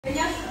Hello.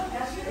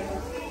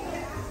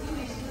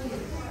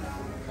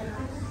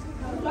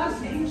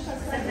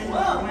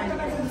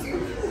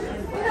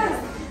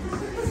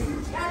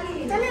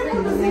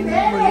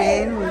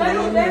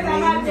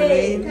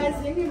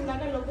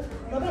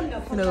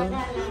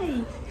 Hello.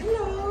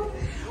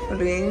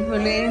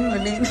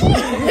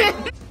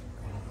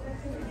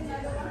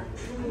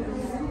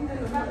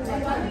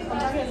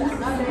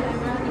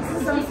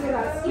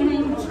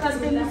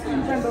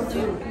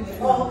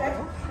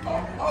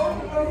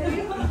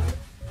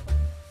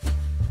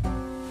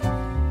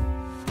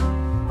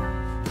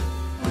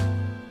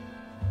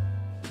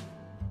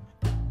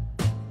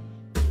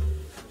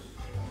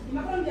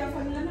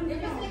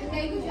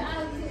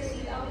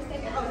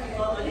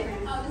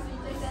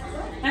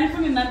 I'm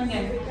coming back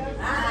again.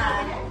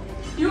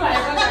 You are.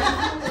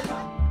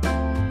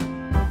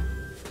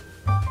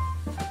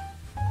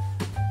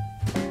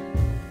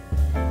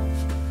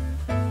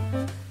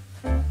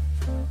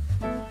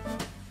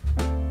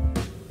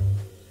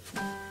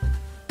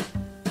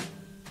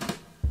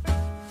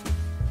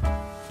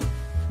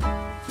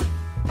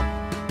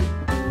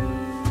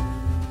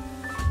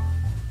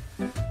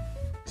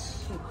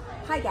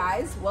 Hi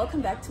guys,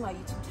 welcome back to my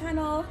YouTube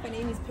channel. My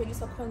name is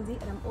Zikhona,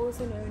 and I'm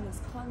also known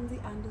as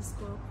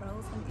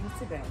Konzi_Pearls on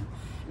Instagram.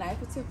 Now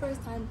if it's your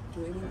first time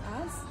joining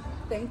us,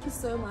 thank you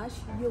so much,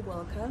 you're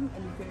welcome.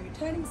 And if you're a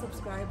returning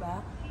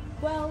subscriber,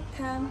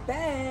 welcome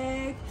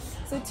back.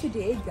 So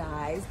today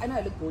guys, I know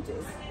I look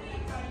gorgeous.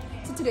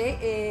 So today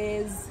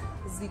is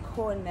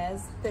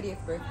Zikhona's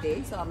 30th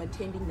birthday, so I'm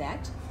attending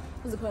that.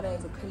 Zikhona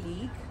is a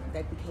colleague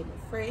that became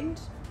a friend.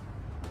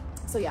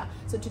 So yeah,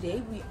 so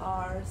today we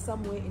are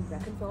somewhere in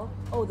Brackenfell.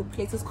 Oh, the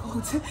place is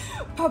called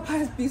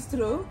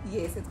PapazBistro.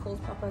 Yes, it's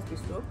called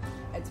PapazBistro.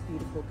 It's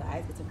beautiful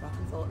guys, it's in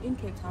Brackenfell in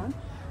Cape Town.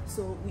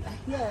 So we are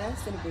here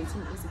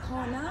celebrating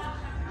Zikhona,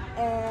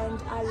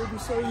 and I will be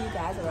showing you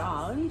guys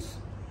around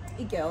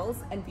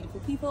girls and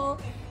beautiful people.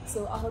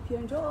 So I hope you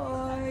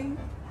enjoy.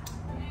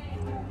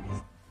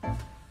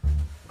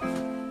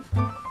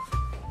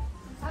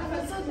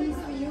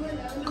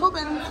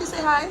 Coben, please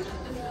say hi.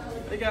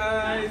 Hey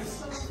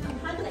guys!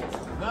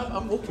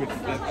 I'm awkward,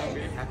 but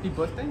happy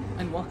birthday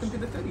and welcome to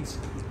the 30s.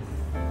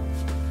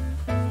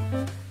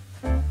 And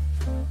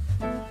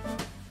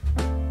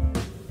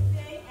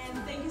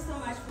thank you so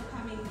much for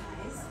coming,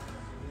 guys.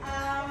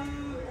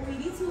 We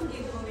need to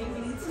get going. We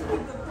need to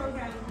keep the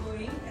program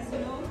going. As you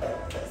know,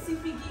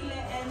 Sifikile,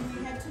 and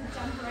we had to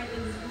jump right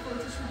in the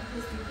photo shoot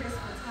because we pressed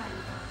for time.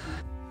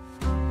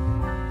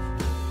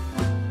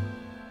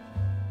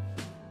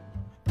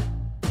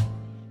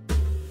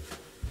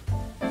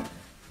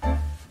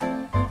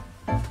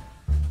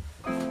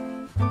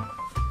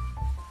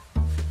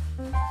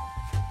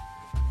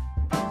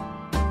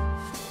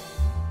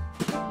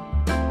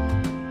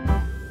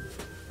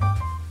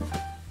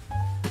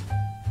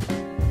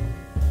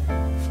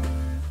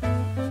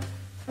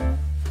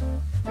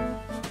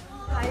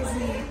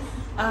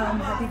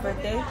 Happy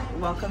birthday,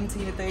 welcome to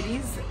your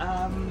 30s.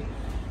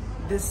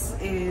 This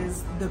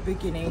is the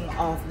beginning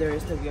of the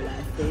rest of your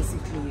life,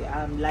 basically.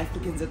 Life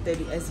begins at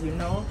 30, as you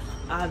know.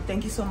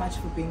 Thank you so much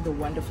for being the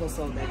wonderful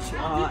soul that you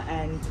are,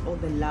 and all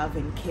the love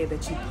and care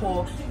that you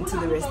pour into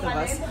the rest of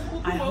us.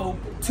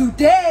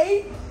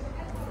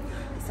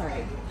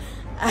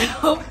 I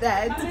hope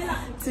that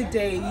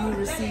today you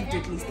received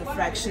at least a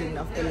fraction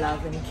of the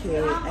love and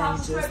care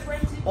and just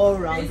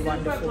all-round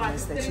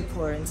wonderfulness that you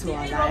pour into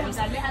our lives.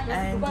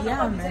 And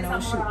yeah, man, I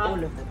wish you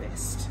all of the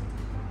best.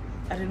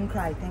 I didn't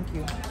cry, thank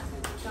you.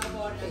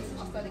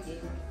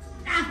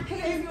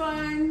 Hey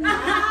everyone!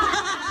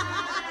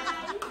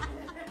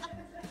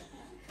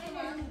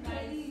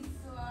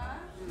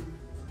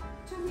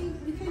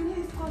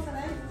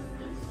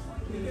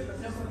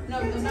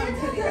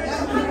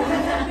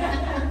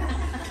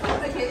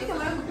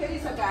 Okay,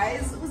 so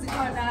guys,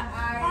 Zikhona, I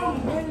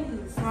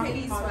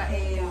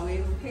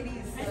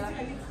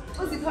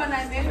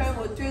met her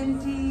in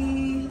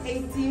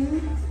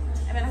 2018.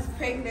 And I was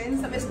pregnant.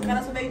 So I was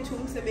very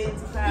tuned. You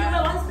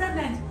were once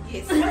pregnant?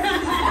 Yes.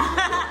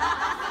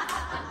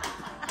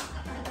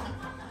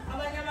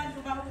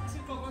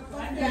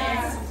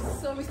 Yeah.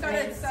 So we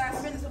started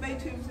spending so very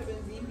tuned,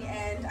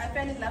 and I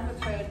fell in love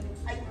with her.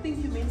 I think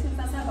you mentioned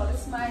something about a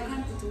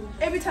smile.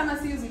 Every time I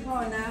see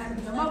Zikhona,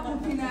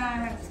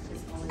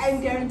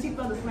 I'm guaranteed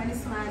about the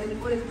smile, and it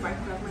always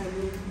brightens up my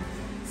room.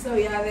 So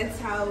yeah, that's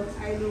how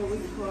I know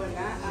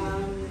Zikhona.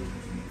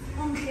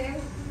 Okay.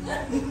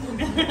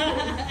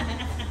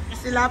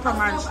 Still up a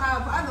match.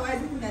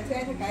 Otherwise, it's not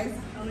there, guys.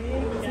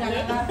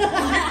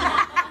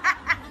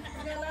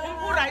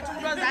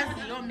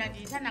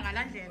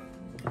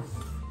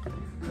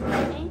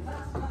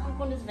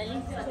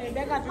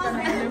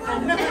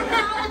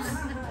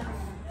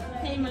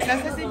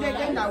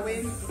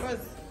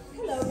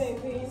 Hello,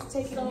 baby.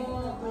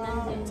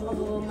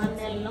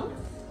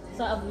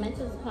 So I've met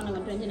Zikhona in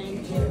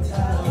 2019.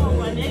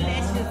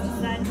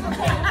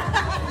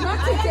 Not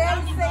today,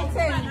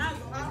 Satan.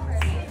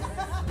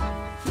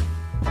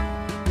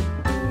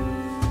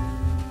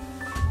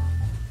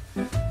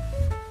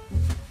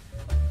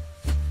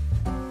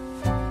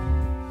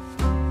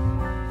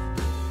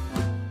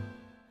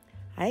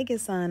 Hi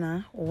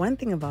Gesana, one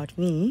thing about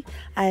me,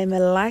 I am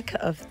a liker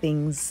of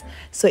things.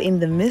 So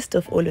in the midst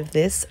of all of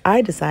this,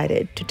 I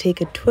decided to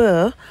take a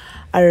tour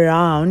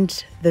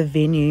around the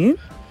venue.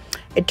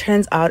 It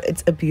turns out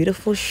it's a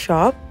beautiful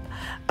shop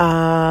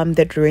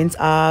that rents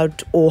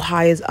out or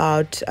hires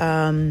out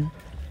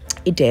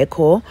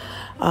decor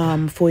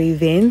for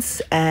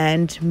events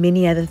and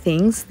many other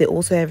things. They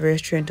also have a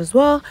restaurant as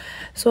well,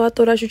 so I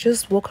thought I should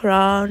just walk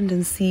around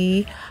and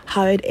see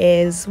how it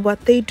is,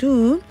 what they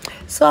do.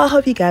 So I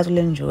hope you guys will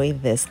enjoy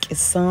this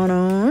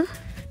Gesana.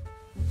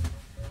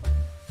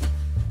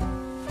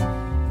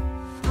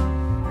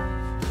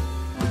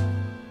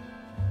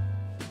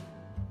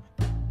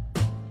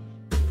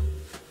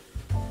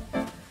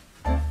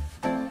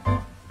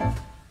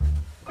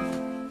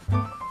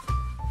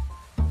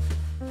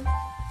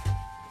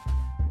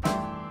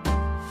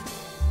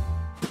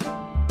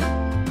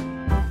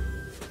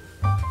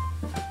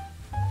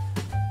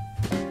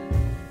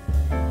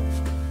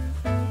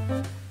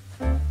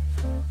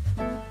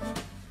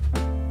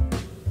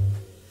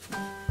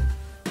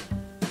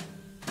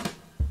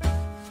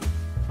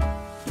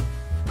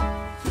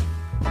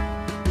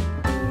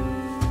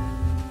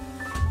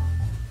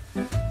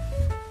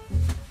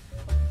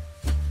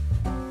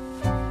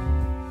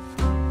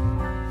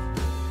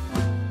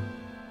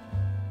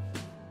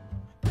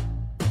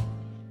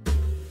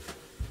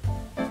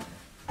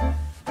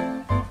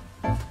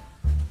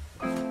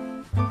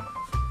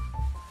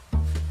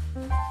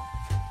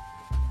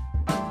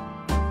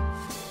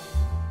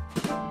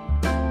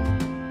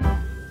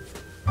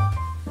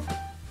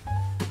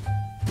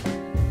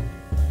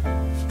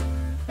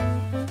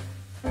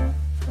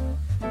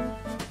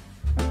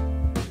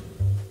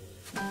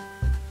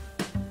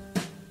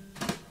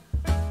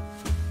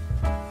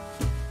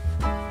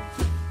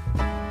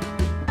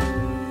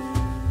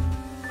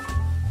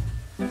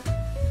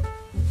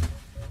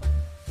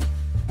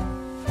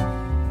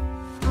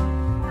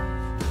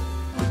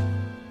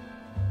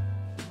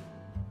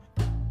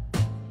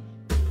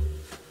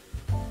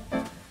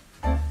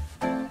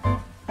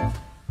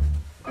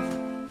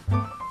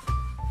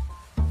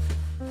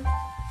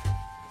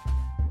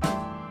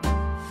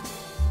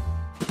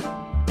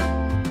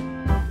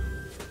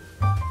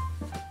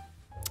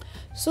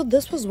 So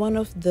this was one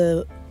of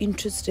the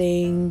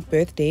interesting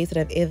birthdays that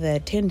I've ever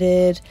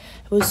attended.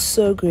 It was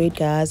so great,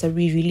 guys.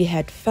 We really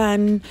had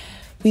fun.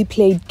 We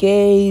played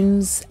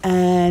games,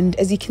 and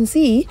as you can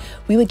see,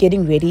 we were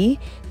getting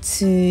ready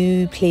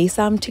to play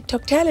some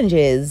TikTok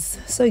challenges.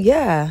 So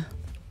yeah.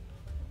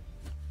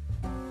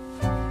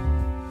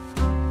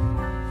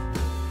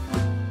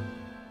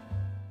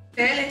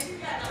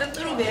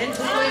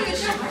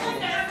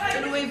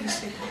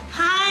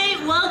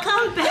 Hi,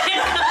 welcome back.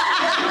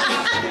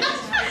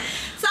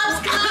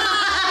 Subscribe,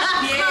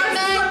 comment,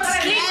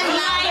 and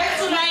like.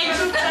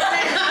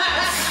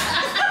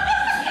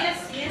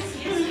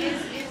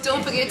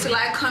 Don't forget to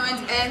like,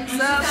 comment, and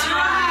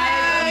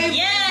subscribe.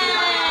 Yes.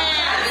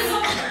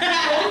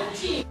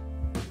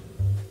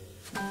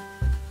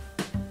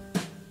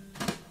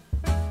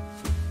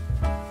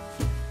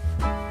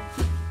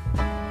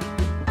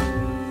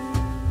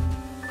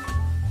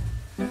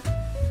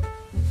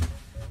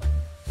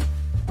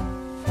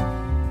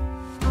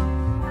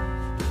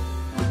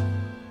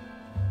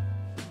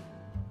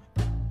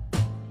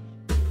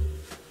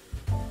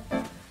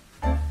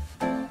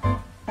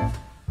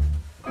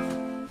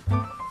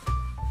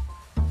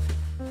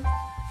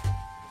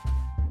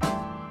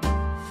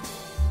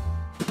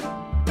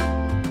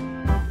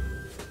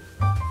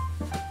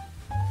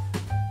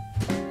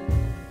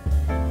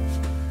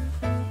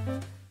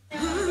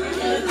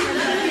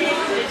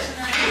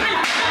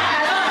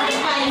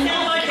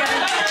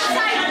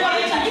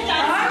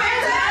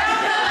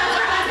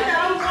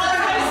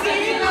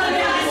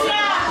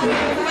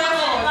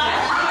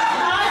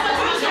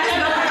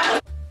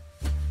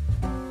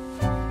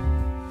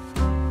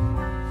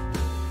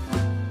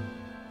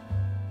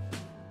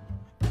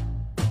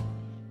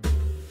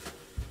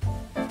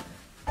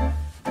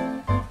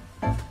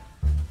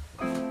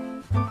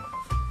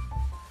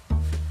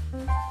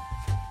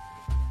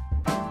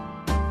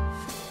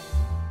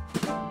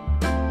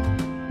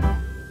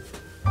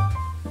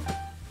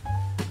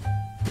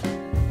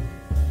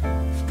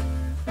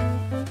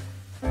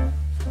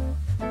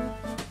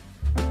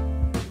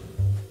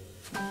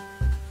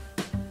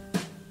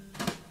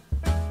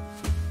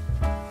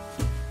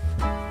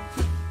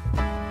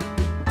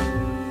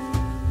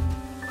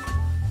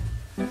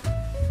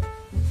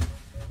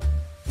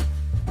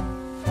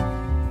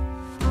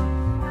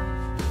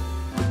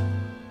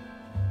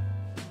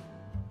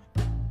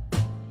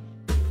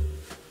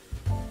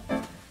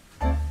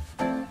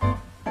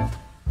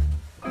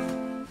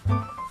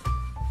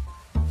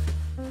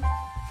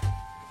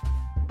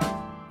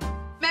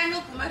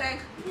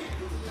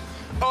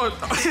 Oh.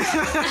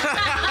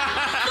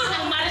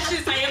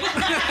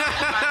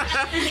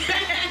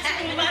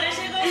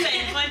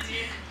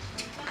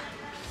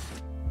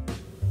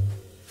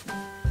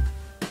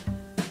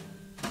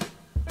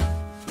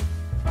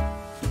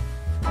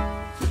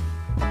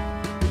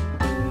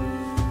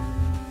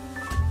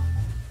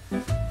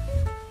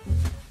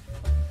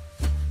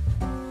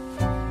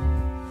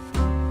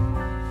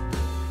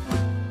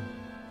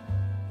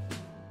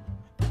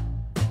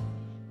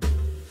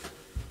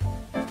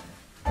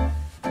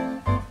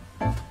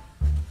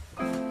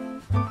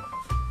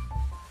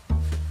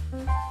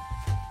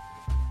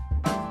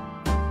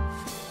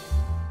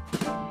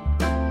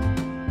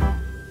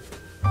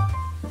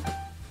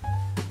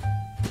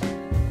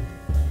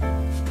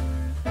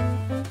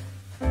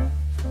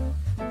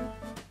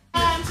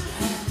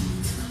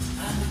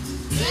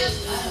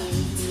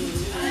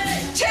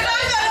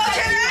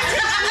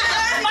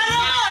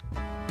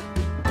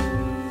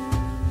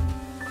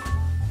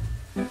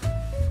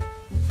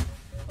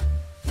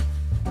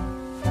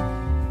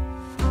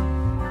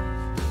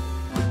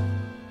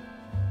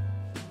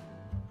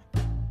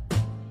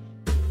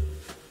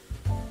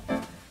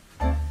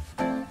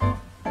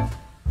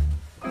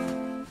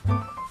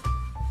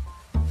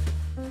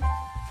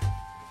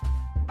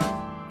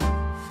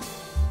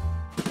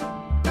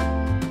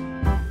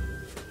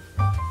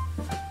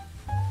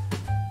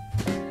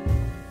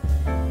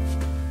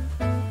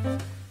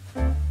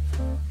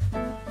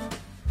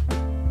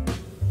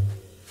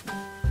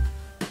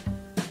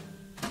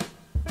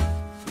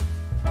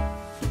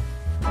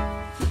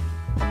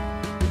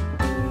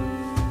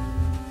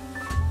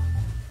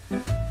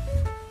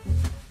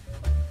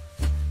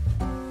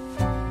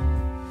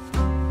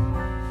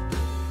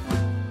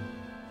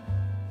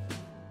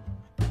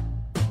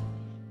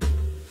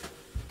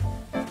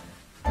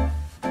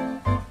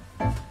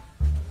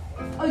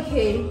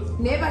 Okay,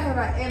 never have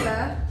I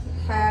ever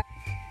had.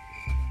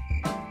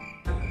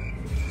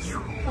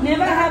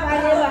 Never have I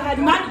ever had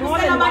more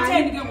than one.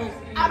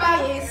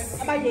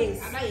 Yes.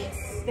 Yes.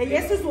 Yes. The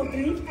yeses will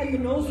drink and the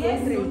no's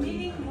will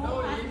drink.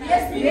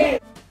 Yes, yes.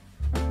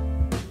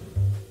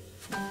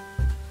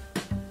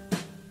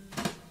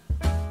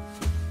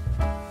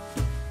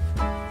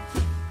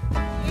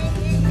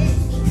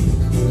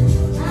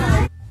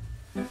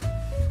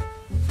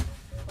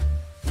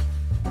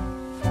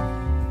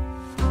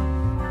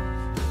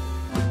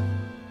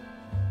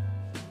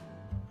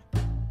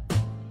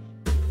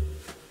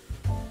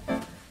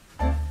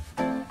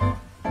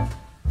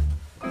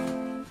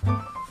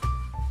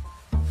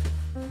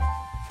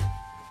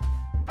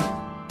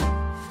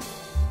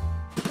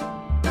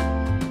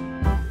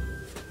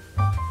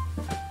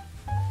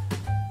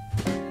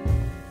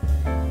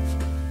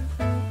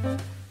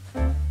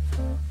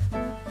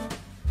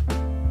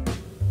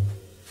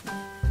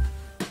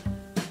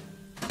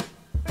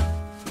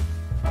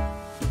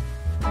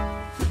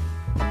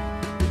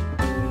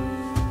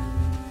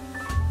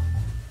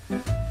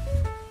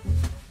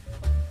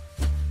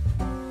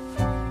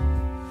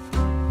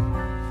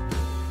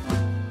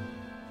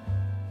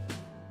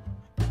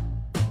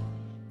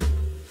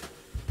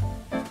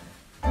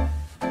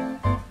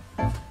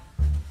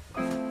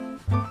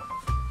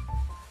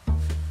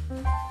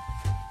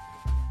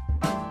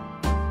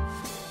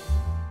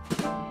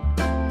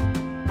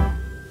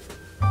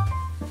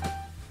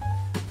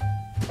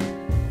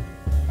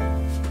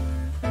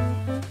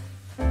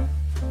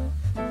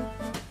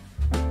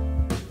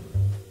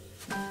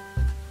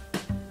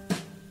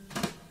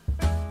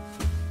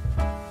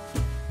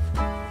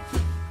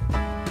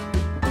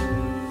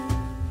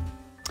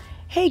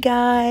 Hey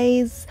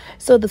guys,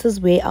 so this is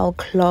where I'll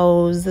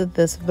close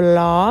this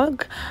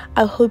vlog.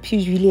 I hope you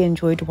really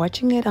enjoyed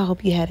watching it. I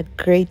hope you had a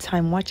great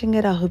time watching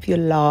it. I hope you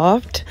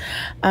laughed.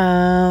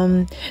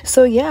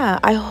 So yeah,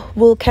 I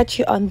will catch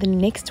you on the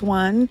next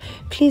one.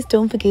 Please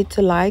don't forget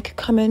to like,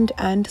 comment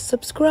and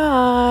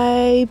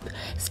subscribe.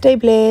 Stay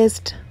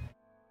blessed.